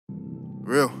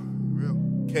Real.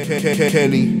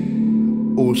 Kenny.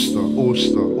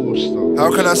 Allstar.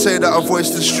 How can I say that I voice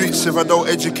the streets if I don't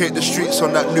educate the streets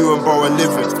on that new and borough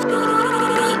living?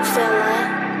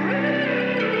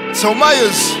 So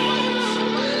Myers,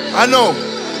 I know,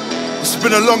 it's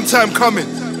been a long time coming.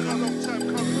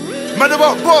 Mad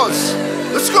about bars,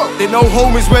 let's go. They know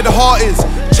home is where the heart is.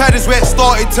 Chad is where it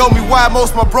started. Tell me why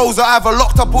most my bros are either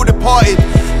locked up or departed.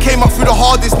 Came up through the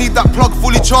hardest, need that plug,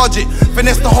 fully charge it.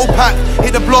 Finesse the whole pack,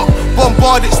 hit the block,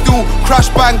 bombard it still. Crash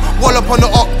bang, wall up on the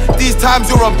op. These times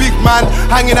you're a big man,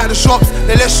 hanging at the shops.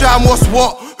 They let's shine what's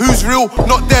what, who's real,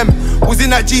 not them. Was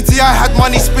in that GTI, had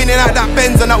money spinning out that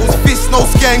Benz, and that was fists, no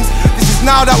skanks. This is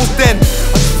now, that was then.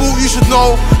 I just thought you should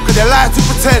know, cause they like to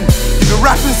pretend. You've been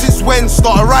rapping since when?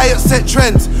 Start a riot, set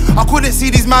trends. I couldn't see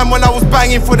these man when I was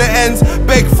banging for the ends.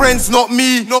 Beg friends, not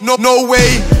me, no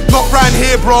way. Not round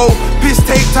here, bro. Piss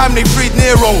take time, they freed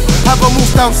Nero. Have a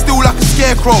move down still like a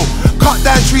scarecrow. Cut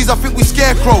down trees, I think we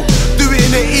scarecrow. Do it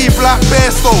in the E, black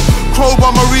bear stove. Crow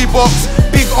by my Reeboks,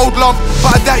 big old lump.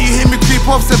 But I doubt you hear me creep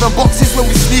off 7 boxes when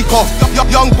we sneak off.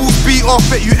 Young bulls beat off,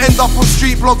 bet you end up on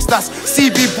street blocks. That's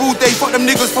CB broad day, fuck them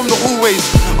niggas from the hallways.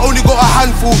 Only got a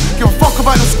handful, give a fuck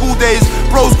about the school days.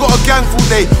 Bros got a gang full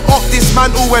day, up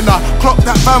dismantle when I clock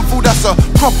that van full. That's a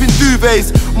crop in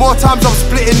duvets. More times I'm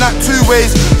splitting that 2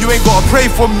 ways. You ain't gotta pray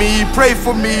for me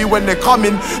when they're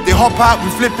coming. They hop out,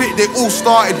 we flip it, they all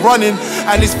started running.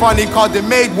 And it's funny cause they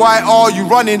made why are you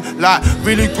running? Like,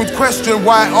 really good question,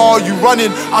 why are you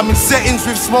running? I'm in settings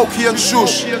with Smokey and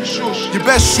Shush. You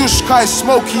best shush cause it's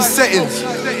Smokey settings.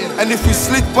 And if we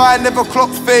slid by, never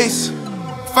clocked face.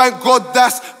 Thank God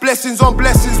that's blessings on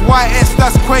blessings. YS,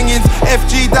 that's Quengins.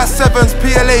 FG, that's Sevens.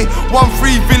 PLA,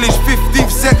 13 Village,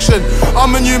 15th section.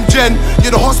 I'm a new gen,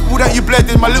 you're the hospital that you bled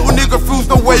in. My little nigga feels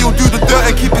no way, you'll do the dirt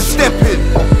and keep it stepping.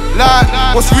 Like,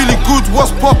 what's really good,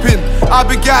 what's popping? I've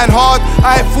been getting hard,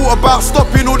 I ain't thought about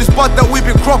stopping. All this bud that we've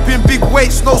been cropping, big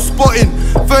weights, no spotting.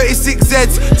 36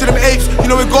 Zs to them apes,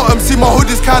 you know we got them. See my hood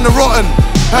is kinda rotten.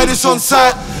 Heard it's on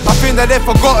sight, I think that they're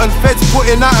forgotten. Feds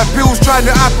putting out appeals, trying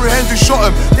to apprehend who shot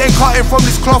them. They ain't cutting from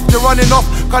this cloth, they're running off,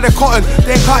 cause they're cotton.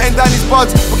 They ain't cutting down these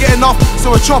buds, we're getting off,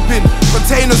 so we're chopping.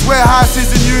 Containers,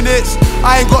 warehouses and units,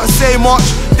 I ain't gotta say much,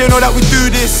 they know that we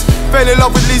do this. Fell in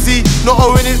love with Lizzie, not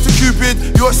owing it to Cupid.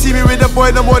 You won't see me with the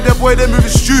boy, the more the boy, they're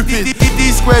moving stupid.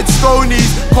 D squared,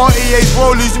 Stonies, Cartier's,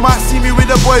 Rollies. You might see me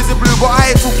with the boys in blue, but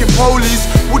I ain't talking polies.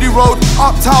 Woody Road,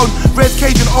 Uptown, Red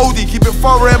Cage and Oldie. Keep it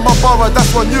thorough in my borough,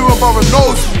 that's what New and Borough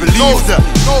knows. Believe that.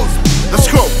 Let's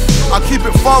go. I keep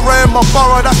it thorough in my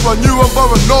borough, that's what New and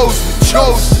Borough knows.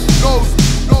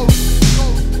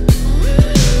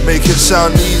 Make it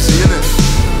sound easy, innit?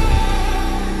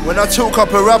 When I talk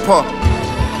up a rapper,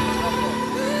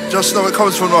 just know it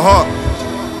comes from the heart.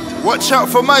 Watch out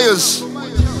for Myers.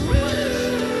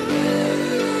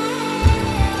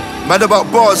 Mad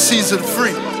About Bars Season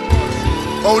 3.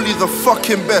 Only the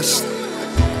fucking best.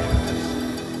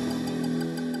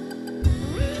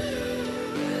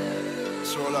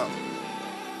 It's all out.